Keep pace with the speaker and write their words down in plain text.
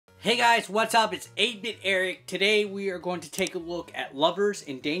Hey guys, what's up? It's 8-Bit Eric. Today we are going to take a look at Lovers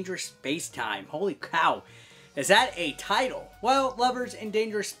in Dangerous Spacetime. Holy cow, is that a title? Well, Lovers in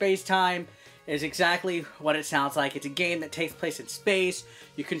Dangerous Spacetime is exactly what it sounds like. It's a game that takes place in space.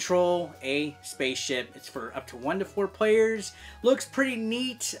 You control a spaceship. It's for up to 1 to 4 players. Looks pretty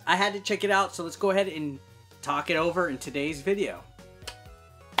neat. I had to check it out, so let's go ahead and talk it over in today's video.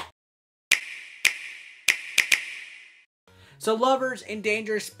 So Lovers in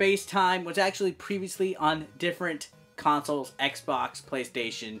Dangerous Spacetime was actually previously on different consoles, Xbox,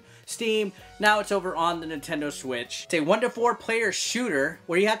 PlayStation, Steam. Now it's over on the Nintendo Switch. It's a 1 to 4 player shooter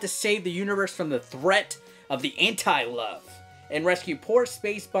where you have to save the universe from the threat of the anti-love and rescue poor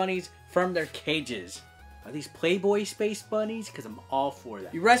space bunnies from their cages. Are these Playboy space bunnies? Because I'm all for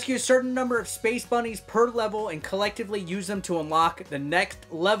that. You rescue a certain number of space bunnies per level and collectively use them to unlock the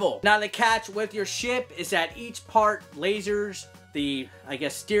next level. Now the catch with your ship is that each part, lasers, the,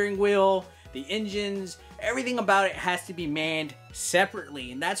 steering wheel, the engines, everything about it has to be manned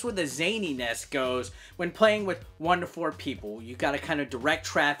separately. And that's where the zaniness goes when playing with 1 to 4 people. You gotta kind of direct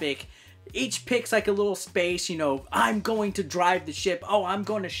traffic. Each picks like a little space, you know, I'm going to drive the ship, oh, I'm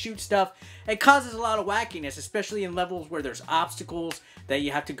going to shoot stuff. It causes a lot of wackiness, especially in levels where there's obstacles that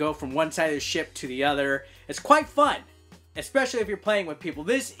you have to go from one side of the ship to the other. It's quite fun, especially if you're playing with people.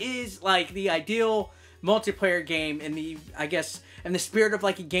 This is like the ideal multiplayer game in the, in the spirit of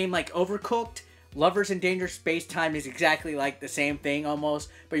like a game like Overcooked. Lovers in Dangerous Spacetime is exactly like the same thing almost,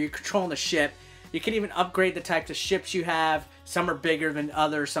 but you're controlling the ship. You can even upgrade the types of ships you have. Some are bigger than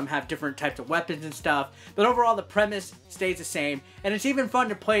others, some have different types of weapons and stuff. But overall, the premise stays the same. And it's even fun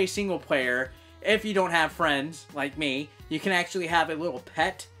to play single player if you don't have friends like me. You can actually have a little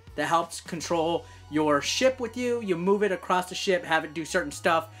pet that helps control your ship with you. You move it across the ship, have it do certain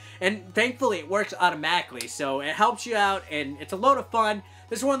stuff. And thankfully, it works automatically. So it helps you out, and it's a load of fun.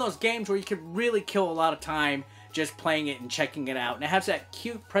 This is one of those games where you can really kill a lot of time just playing it and checking it out. And it has that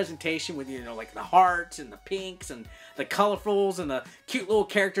cute presentation with, you know, like the hearts and the pinks and the colorfuls and the cute little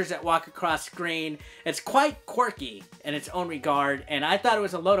characters that walk across screen. It's quite quirky in its own regard, and I thought it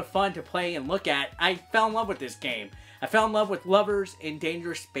was a load of fun to play and look at. I fell in love with this game. I fell in love with Lovers in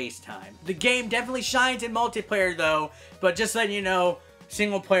Dangerous Spacetime. The game definitely shines in multiplayer though, but just letting you know,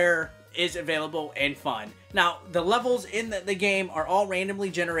 single player is available and fun. Now, the levels in the game are all randomly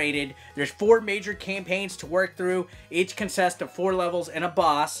generated. There's 4 major campaigns to work through. Each consists of 4 levels and a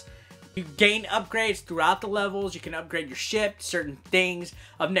boss. You gain upgrades throughout the levels. You can upgrade your ship, certain things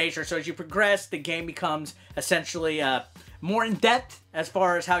of nature. So as you progress, the game becomes essentially more in-depth as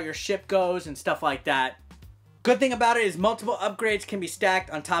far as how your ship goes and stuff like that. Good thing about it is multiple upgrades can be stacked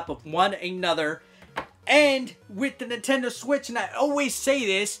on top of one another. And with the Nintendo Switch, and I always say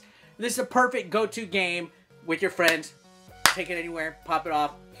this is a perfect go-to game with your friends. Take it anywhere, pop it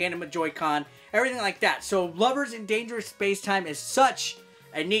off, hand them a Joy-Con, everything like that. So Lovers in Dangerous Spacetime is such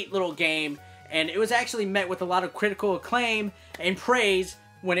a neat little game, and it was actually met with a lot of critical acclaim and praise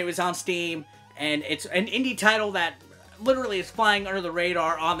when it was on Steam. And it's an indie title that literally is flying under the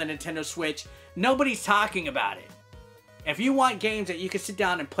radar on the Nintendo Switch. Nobody's talking about it. If you want games that you can sit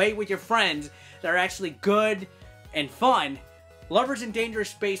down and play with your friends that are actually good and fun, Lovers in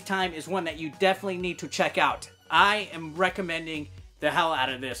Dangerous Spacetime is one that you definitely need to check out. I am recommending the hell out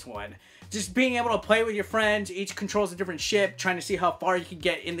of this one. Just being able to play with your friends, each controls a different ship, trying to see how far you can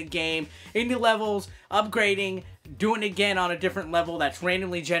get in the game, into levels, upgrading, doing it again on a different level that's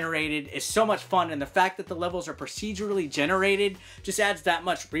randomly generated is so much fun. And the fact that the levels are procedurally generated just adds that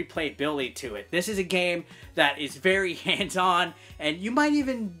much replayability to it. This is a game that is very hands-on, and you might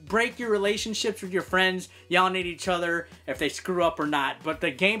even break your relationships with your friends, yelling at each other if they screw up or not. But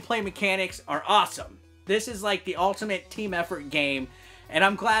the gameplay mechanics are awesome. This is like the ultimate team effort game. And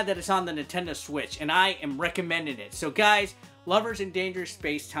I'm glad that it's on the Nintendo Switch, and I am recommending it. So guys, Lovers in Dangerous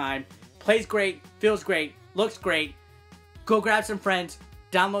Spacetime plays great, feels great, looks great. Go grab some friends,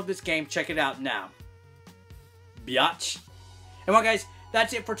 download this game, check it out now. Biatch. And well guys,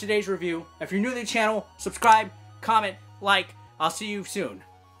 that's it for today's review. If you're new to the channel, subscribe, comment, like. I'll see you soon.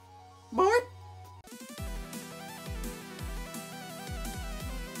 Bye.